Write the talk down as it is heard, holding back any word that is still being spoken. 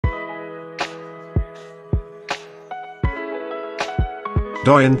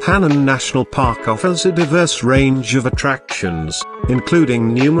Doi Inthanon National Park offers a diverse range of attractions,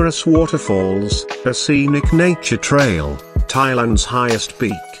 including numerous waterfalls, a scenic nature trail, Thailand's highest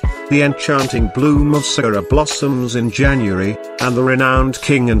peak, the enchanting bloom of sakura blossoms in January, and the renowned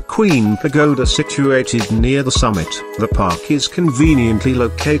King and Queen Pagoda situated near the summit. The park is conveniently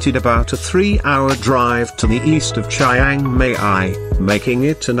located about a 3-hour drive to the east of Chiang Mai, making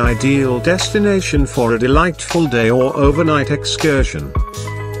it an ideal destination for a delightful day or overnight excursion.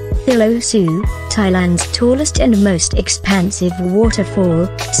 Thi Lo Su, Thailand's tallest and most expansive waterfall,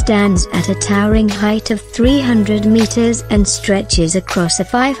 stands at a towering height of 300 meters and stretches across a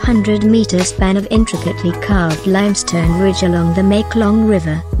 500-meter span of intricately carved limestone ridge along the Mekong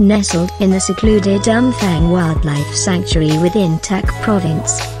River. Nestled in the secluded Phang Wildlife Sanctuary within Tak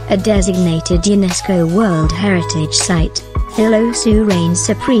Province, a designated UNESCO World Heritage Site, Thi Lo Su reigns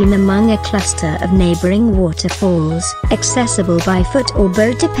supreme among a cluster of neighboring waterfalls, accessible by foot or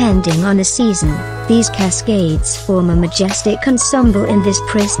boat depending on the season. These cascades form a majestic ensemble in this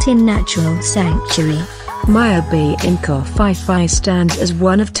pristine natural sanctuary. Maya Bay in Koh Samui stands as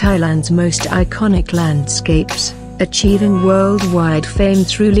one of Thailand's most iconic landscapes, achieving worldwide fame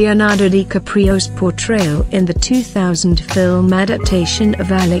through Leonardo DiCaprio's portrayal in the 2000 film adaptation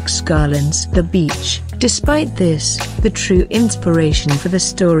of Alex Garland's The Beach. Despite this, the true inspiration for the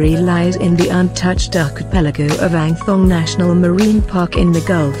story lies in the untouched archipelago of Thong National Marine Park in the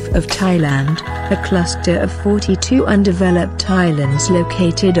Gulf of Thailand, a cluster of 42 undeveloped islands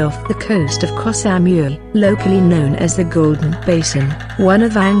located off the coast of Koh Samui, locally known as the Golden Basin. One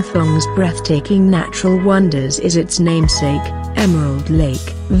of Thong's breathtaking natural wonders is its namesake, Emerald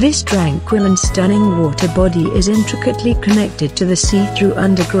Lake. This tranquil and stunning water body is intricately connected to the sea through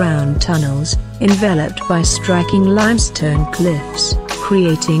underground tunnels, enveloped by striking limestone cliffs,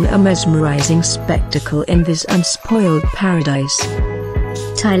 creating a mesmerizing spectacle in this unspoiled paradise.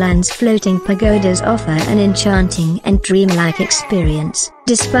 Thailand's floating pagodas offer an enchanting and dreamlike experience.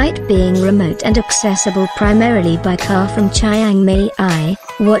 Despite being remote and accessible primarily by car from Chiang Mai,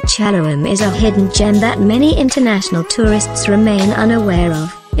 Wat Chaloem is a hidden gem that many international tourists remain unaware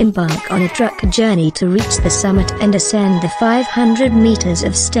of. Embark on a truck journey to reach the summit and ascend the 500 meters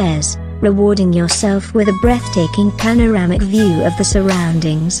of stairs, rewarding yourself with a breathtaking panoramic view of the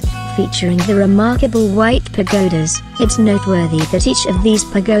surroundings, featuring the remarkable white pagodas. It's noteworthy that each of these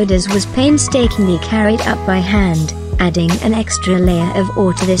pagodas was painstakingly carried up by hand, adding an extra layer of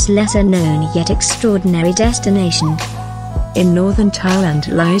awe to this lesser-known yet extraordinary destination. In northern Thailand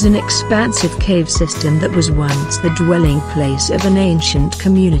lies an expansive cave system that was once the dwelling place of an ancient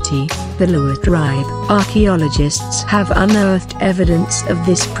community, the Luo tribe. Archaeologists have unearthed evidence of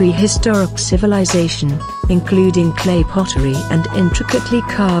this prehistoric civilization, including clay pottery and intricately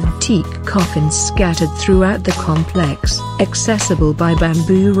carved teak coffins scattered throughout the complex. Accessible by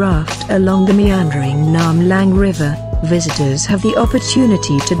bamboo raft along the meandering Nam Lang River, visitors have the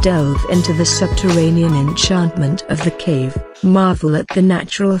opportunity to delve into the subterranean enchantment of the cave, marvel at the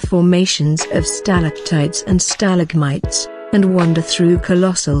natural formations of stalactites and stalagmites, and wander through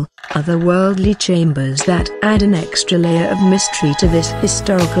colossal, otherworldly chambers that add an extra layer of mystery to this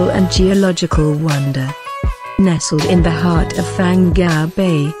historical and geological wonder. Nestled in the heart of Phang Nga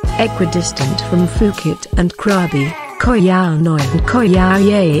Bay, equidistant from Phuket and Krabi, Koh Samui and Koh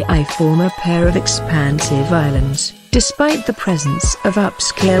Samui form a pair of expansive islands. Despite the presence of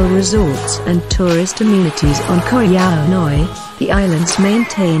upscale resorts and tourist amenities on Koh Samui, the islands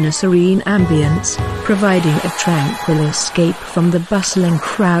maintain a serene ambience, providing a tranquil escape from the bustling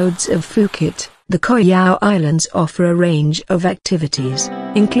crowds of Phuket. The Koh Samui Islands offer a range of activities,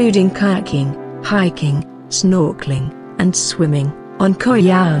 including kayaking, hiking, snorkeling, and swimming. On Koh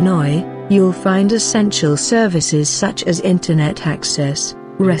Samui, you'll find essential services such as internet access,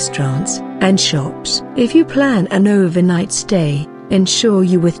 restaurants, and shops. If you plan an overnight stay, ensure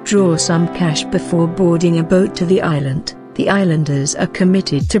you withdraw some cash before boarding a boat to the island. The islanders are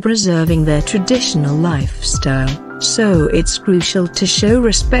committed to preserving their traditional lifestyle, so it's crucial to show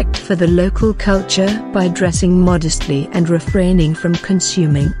respect for the local culture by dressing modestly and refraining from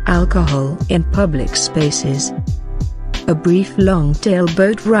consuming alcohol in public spaces. A brief long-tail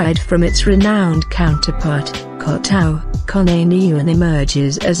boat ride from its renowned counterpart, Koh Samui,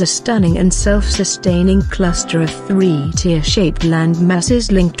 emerges as a stunning and self-sustaining cluster of three-tier-shaped land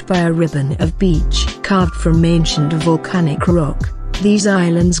masses linked by a ribbon of beach carved from ancient volcanic rock. These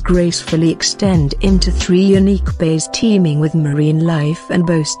islands gracefully extend into 3 unique bays teeming with marine life and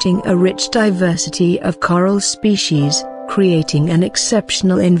boasting a rich diversity of coral species, creating an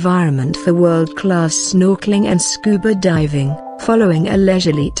exceptional environment for world-class snorkeling and scuba diving. Following a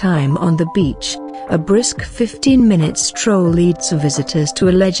leisurely time on the beach, a brisk 15-minute stroll leads visitors to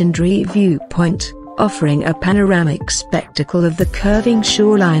a legendary viewpoint, offering a panoramic spectacle of the curving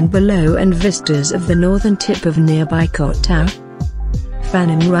shoreline below and vistas of the northern tip of nearby Koh Tao.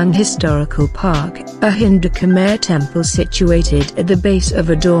 Phanom Rung Historical Park, a Hindu Khmer temple situated at the base of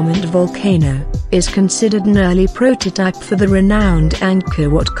a dormant volcano, is considered an early prototype for the renowned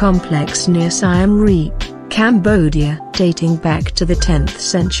Angkor Wat complex near Siem Reap, Cambodia, dating back to the 10th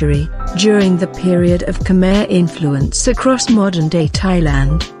century. During the period of Khmer influence across modern-day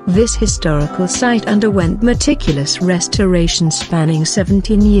Thailand, this historical site underwent meticulous restoration spanning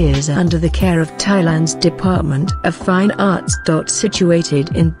 17 years under the care of Thailand's Department of Fine Arts.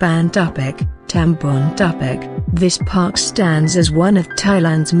 Situated in Ban Tapek, Tham Lot Cave, this park stands as one of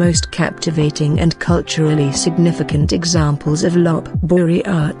Thailand's most captivating and culturally significant examples of Lop Buri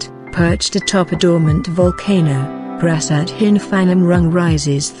art. Perched atop a dormant volcano, Prasat Hin Phanom Rung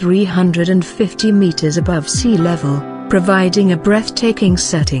rises 350 meters above sea level, providing a breathtaking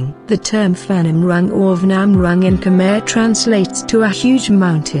setting. The term Phanom Rung or Vnam Rung in Khmer translates to a huge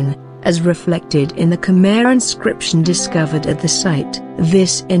mountain, as reflected in the Khmer inscription discovered at the site.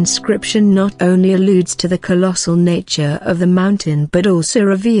 This inscription not only alludes to the colossal nature of the mountain but also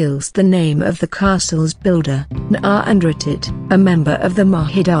reveals the name of the castle's builder, Na Undratit, a member of the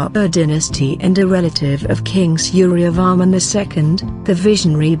Mahidapa dynasty and a relative of King Suryavarman II, the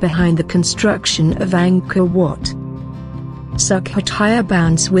visionary behind the construction of Angkor Wat. Sukhothai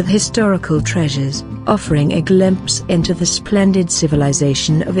abounds with historical treasures, offering a glimpse into the splendid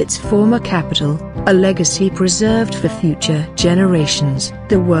civilization of its former capital, a legacy preserved for future generations.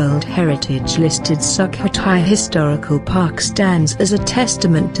 The World Heritage listed Sukhothai Historical Park stands as a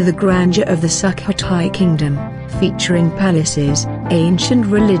testament to the grandeur of the Sukhothai Kingdom, featuring palaces, ancient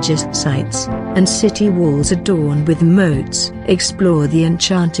religious sites, and city walls adorned with moats. Explore the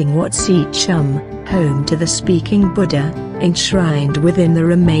enchanting Wat Chaloem, home to the speaking Buddha, enshrined within the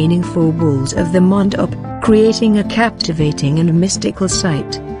remaining four walls of the Mandap, creating a captivating and mystical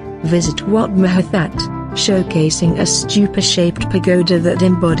sight. Visit Wat Mahathat, showcasing a stupa-shaped pagoda that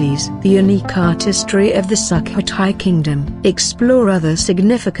embodies the unique artistry of the Sukhothai Kingdom. Explore other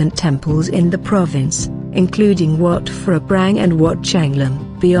significant temples in the province, including Wat Phra Prang and Wat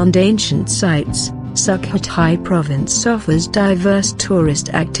Chaloem. Beyond ancient sites, Sukhothai Province offers diverse tourist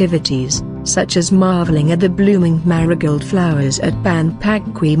activities, such as marveling at the blooming marigold flowers at Ban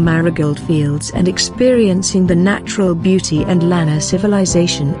Tapek marigold fields and experiencing the natural beauty and Lana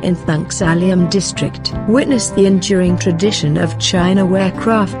civilization in Thong National district. Witness the enduring tradition of China-ware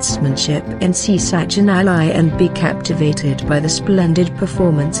craftsmanship in Sisachanalai and be captivated by the splendid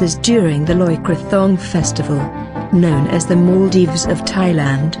performances during the Loi Krathong festival. Known as the Maldives of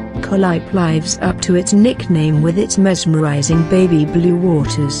Thailand, Koh Samui lives up to its nickname with its mesmerizing baby blue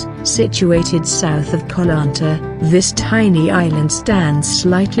waters. Situated south of Koh Lanta, this tiny island stands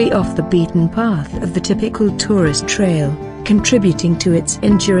slightly off the beaten path of the typical tourist trail, contributing to its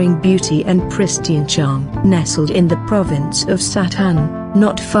enduring beauty and pristine charm. Nestled in the province of Satun,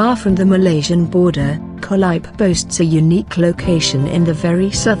 not far from the Malaysian border, Koh Samui boasts a unique location in the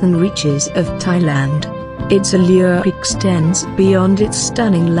very southern reaches of Thailand. Its allure extends beyond its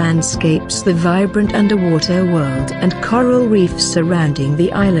stunning landscapes. The vibrant underwater world and coral reefs surrounding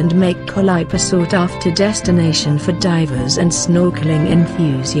the island make Koh Samui a sought-after destination for divers and snorkeling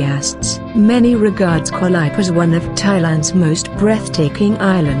enthusiasts. Many regards Koh Samui as one of Thailand's most breathtaking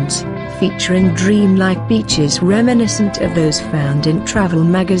islands, featuring dreamlike beaches reminiscent of those found in travel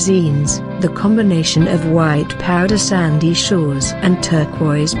magazines. The combination of white powder sandy shores and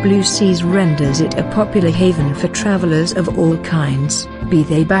turquoise blue seas renders it a popular haven for travelers of all kinds, be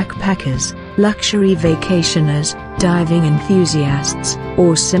they backpackers, luxury vacationers, diving enthusiasts,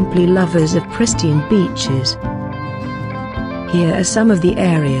 or simply lovers of pristine beaches. Here are some of the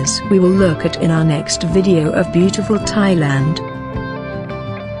areas we will look at in our next video of beautiful Thailand.